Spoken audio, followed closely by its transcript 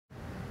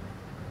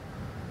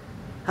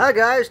Hi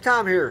guys,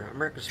 Tom here,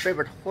 America's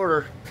favorite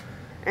hoarder.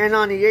 And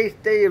on the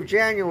 8th day of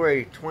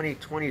January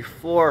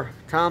 2024,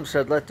 Tom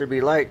said let there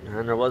be light,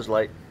 and there was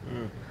light.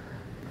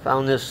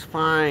 Found this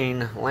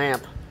fine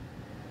lamp,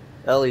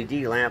 LED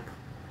lamp,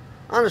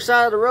 on the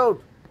side of the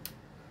road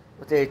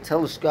with a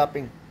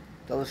telescoping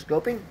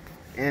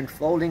and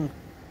folding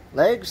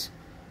legs.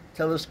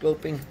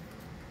 Telescoping,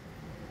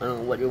 I don't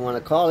know what you want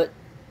to call it.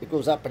 It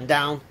goes up and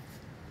down.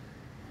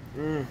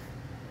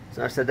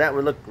 So I said that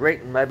would look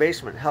great in my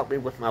basement. Help me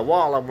with my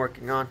wall I'm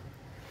working on.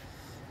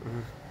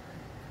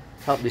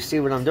 Help me see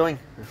what I'm doing.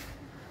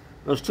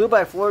 Those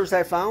 2x4s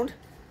I found,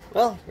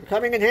 well, they're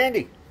coming in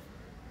handy.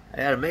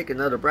 I had to make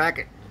another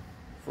bracket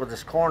for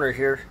this corner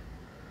here.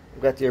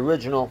 I've got the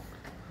original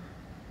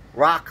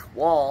rock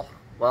wall.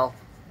 Well,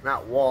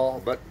 not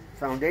wall, but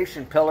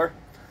foundation pillar.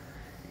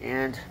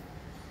 And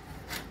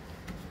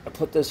I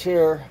put this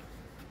here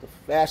to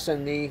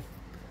fasten the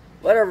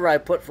whatever I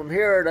put from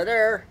here to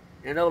there.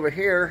 And over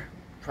here,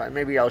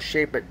 maybe I'll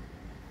shape it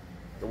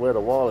the way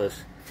the wall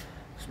is.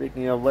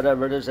 Speaking of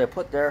whatever it is I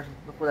put there,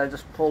 look what I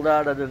just pulled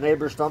out of the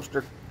neighbor's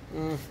dumpster.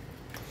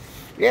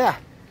 Yeah,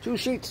 2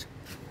 sheets.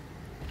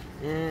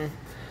 1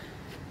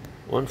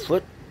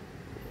 foot,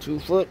 2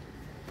 foot.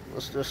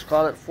 Let's just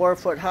call it 4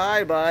 foot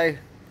high by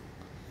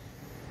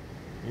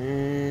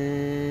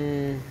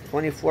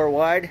 24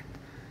 wide.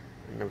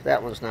 And if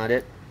that one's not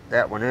it,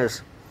 that one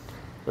is.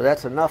 So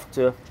that's enough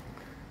to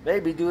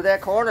maybe do that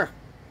corner.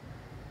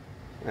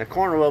 That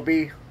corner will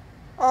be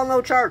all no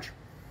charge.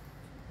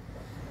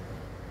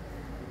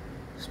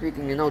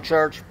 Speaking of no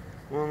charge,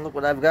 well, look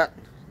what I've got.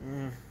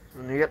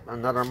 Yep,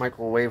 another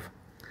microwave.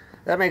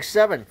 That makes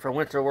 7 for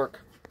winter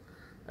work.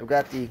 I've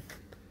got the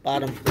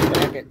bottom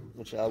bracket,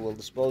 which I will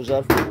dispose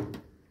of.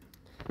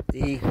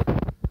 The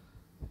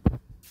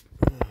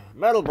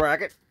metal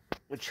bracket,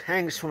 which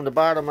hangs from the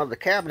bottom of the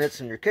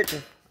cabinets in your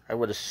kitchen. I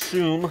would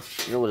assume,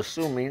 you know what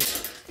assume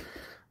means.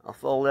 I'll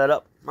fold that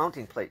up.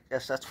 Mounting plate.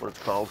 Yes, that's what it's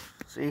called.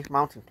 See?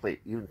 Mounting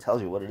plate. Even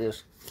tells you what it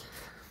is.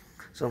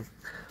 So,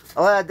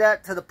 I'll add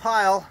that to the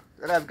pile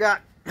that I've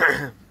got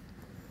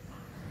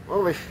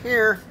over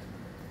here.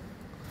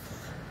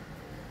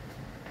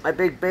 My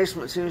big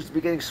basement seems to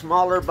be getting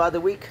smaller by the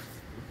week.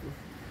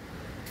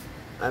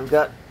 I've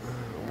got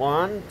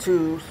 1,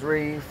 2,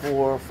 3,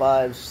 4,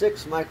 5,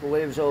 6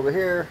 microwaves over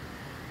here.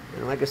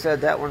 And like I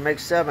said, that one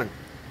makes 7.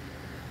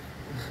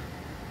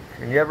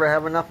 Can you ever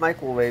have enough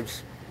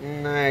microwaves?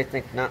 I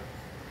think not.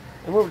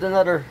 I moved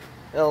another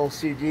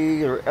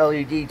LCD or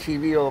LED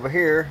TV over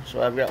here,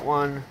 so I've got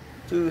 1,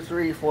 2,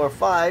 3, 4,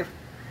 5,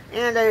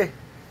 and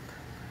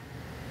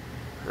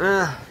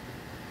I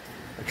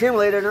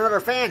accumulated another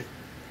fan.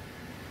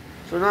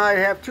 So now I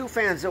have 2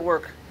 fans that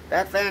work.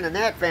 That fan and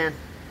that fan.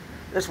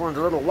 This one's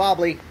a little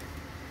wobbly.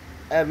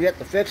 I have yet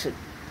to fix it,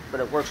 but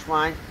it works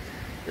fine.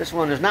 This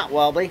one is not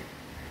wobbly.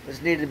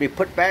 This needed to be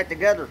put back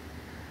together.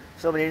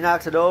 Somebody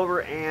knocked it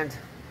over, and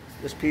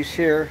this piece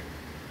here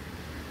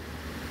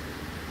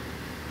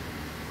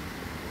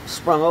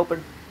sprung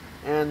open,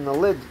 and the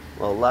lid,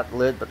 well, not the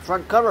lid, but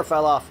front cover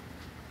fell off.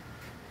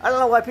 I don't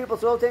know why people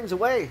throw things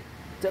away.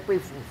 It took me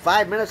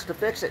 5 minutes to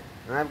fix it,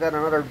 and I've got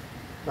another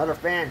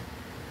fan.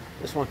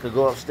 This one could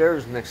go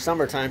upstairs next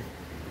summertime,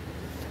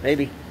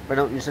 maybe, if I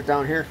don't use it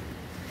down here.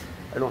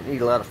 I don't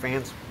need a lot of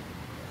fans.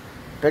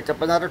 Picked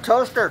up another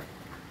toaster.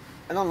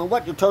 I don't know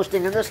what you're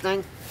toasting in this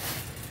thing.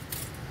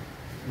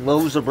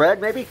 Loaves of bread,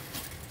 maybe.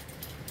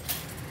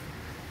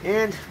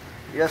 And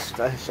yes,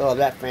 I saw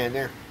that fan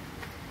there.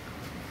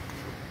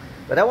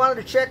 But I wanted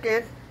to check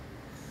in.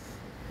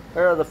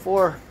 There are the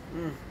 4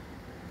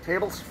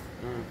 tables.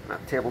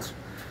 Not tables.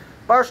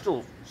 Bar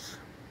stools.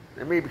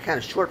 They may be kind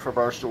of short for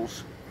bar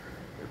stools.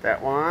 Got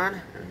that one,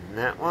 and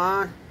that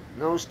one.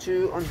 And those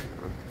 2. I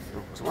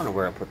was wondering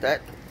where I put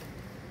that.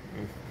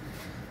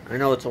 I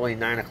know it's only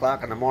 9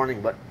 o'clock in the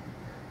morning, but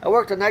I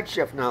work the night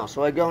shift now,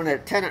 so I go in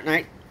at 10 at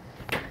night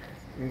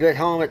and get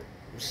home at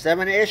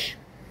 7-ish.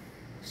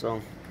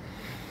 So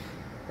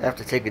I have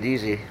to take it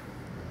easy.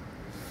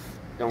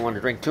 Don't want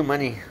to drink too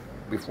many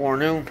before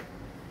noon.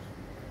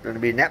 It's going to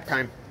be nap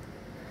time.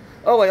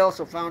 Oh, I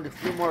also found a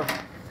few more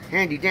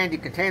handy dandy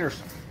containers.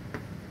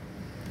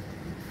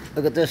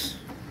 Look at this.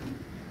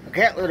 A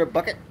cat litter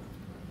bucket.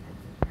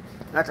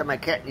 Not that my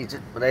cat needs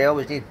it, but I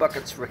always need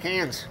buckets for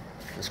cans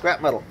and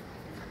scrap metal.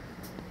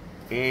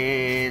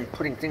 And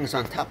putting things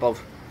on top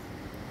of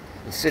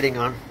and sitting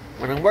on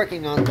when I'm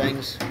working on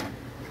things.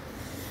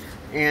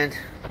 And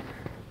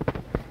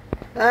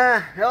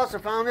I also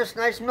found this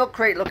nice milk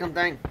crate looking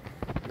thing.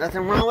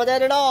 Nothing wrong with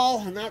that at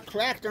all. Not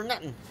cracked or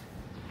nothing.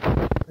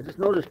 I just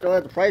noticed still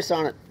had the price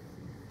on it.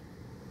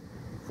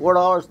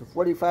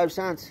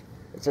 $4.45.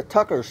 It's a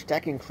Tucker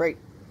stacking crate.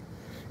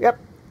 Yep.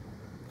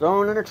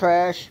 Thrown in the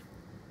trash.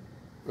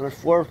 There's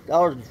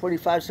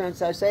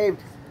 $4.45 I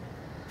saved.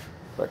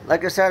 But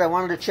like I said, I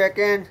wanted to check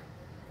in.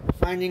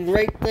 Finding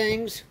great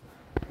things.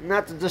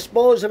 Not to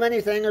dispose of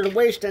anything or to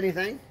waste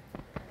anything.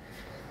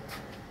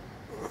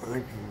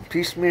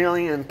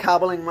 Piecemealing and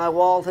cobbling my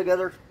wall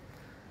together.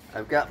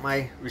 I've got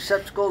my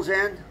receptacles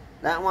in.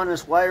 That one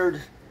is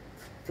wired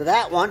to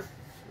that one.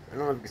 I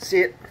don't know if you can see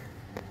it.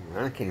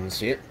 I can't even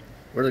see it.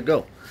 Where'd it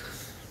go?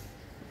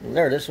 Well,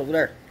 there it is, over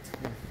there.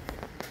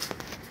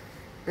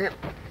 Yep,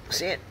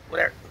 see it? Over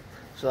there.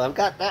 So I've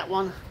got that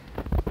one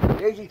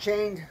daisy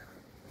chained.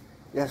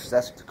 Yes,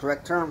 that's the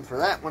correct term for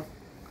that one.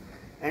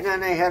 And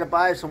then I had to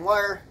buy some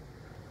wire.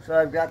 So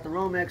I've got the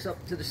Romex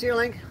up to the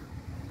ceiling.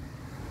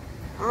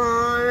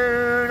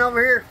 And over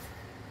here,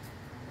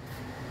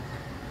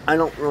 I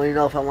don't really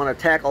know if I want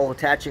to tackle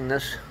attaching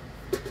this.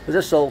 For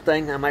this old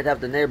thing, I might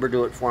have the neighbor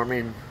do it for me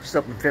and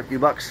slip him 50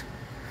 bucks.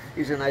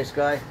 He's a nice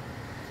guy.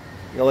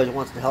 He always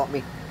wants to help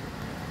me.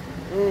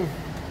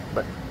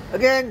 But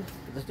again,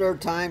 for the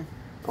third time,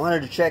 I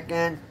wanted to check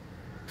in.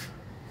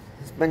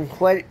 It's been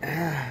quite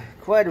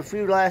a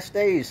few last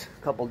days,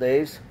 a couple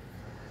days.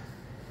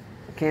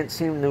 I can't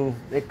seem to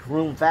make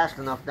room fast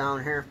enough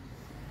down here.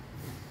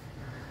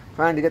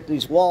 Trying to get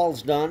these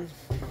walls done.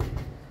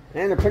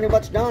 And they're pretty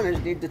much done. I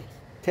just need to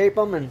tape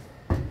them and,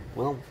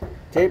 well,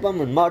 tape them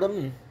and mud them.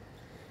 And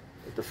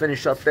get the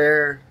finish up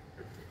there.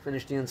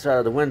 Finish the inside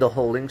of the window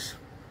holdings.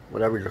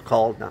 Whatever they're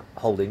called. Not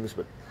holdings,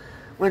 but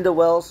window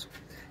wells.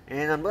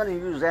 And I'm going to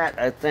use that,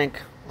 I think,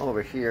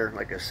 over here,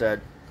 like I said.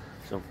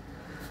 So,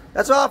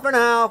 that's all for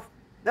now.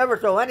 Never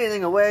throw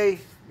anything away.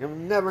 You'll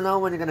never know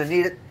when you're going to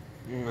need it.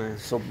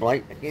 It's so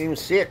bright, I can't even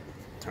see it.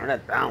 Turn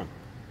that down.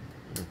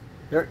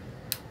 There.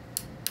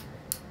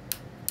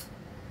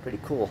 Pretty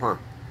cool, huh?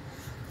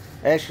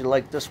 I actually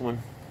like this one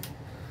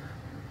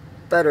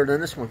better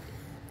than this one.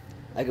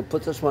 I could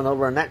put this one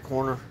over in that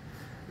corner.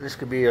 This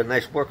could be a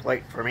nice work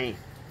light for me.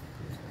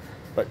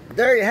 But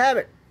there you have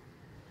it.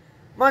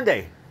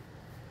 Monday,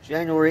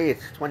 January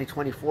 8th,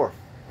 2024.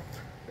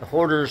 The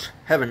hoarder's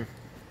heaven.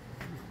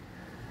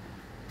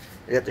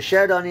 I got the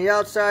shed on the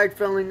outside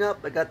filling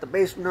up. I got the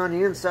basement on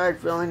the inside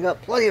filling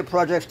up. Plenty of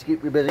projects to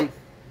keep me busy.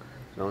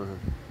 So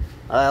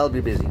I'll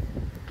be busy.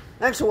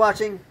 Thanks for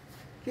watching.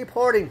 Keep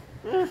hoarding.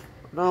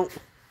 No.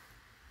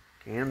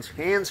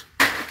 Cans.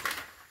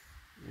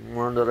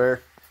 More under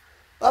there.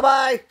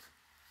 Bye-bye.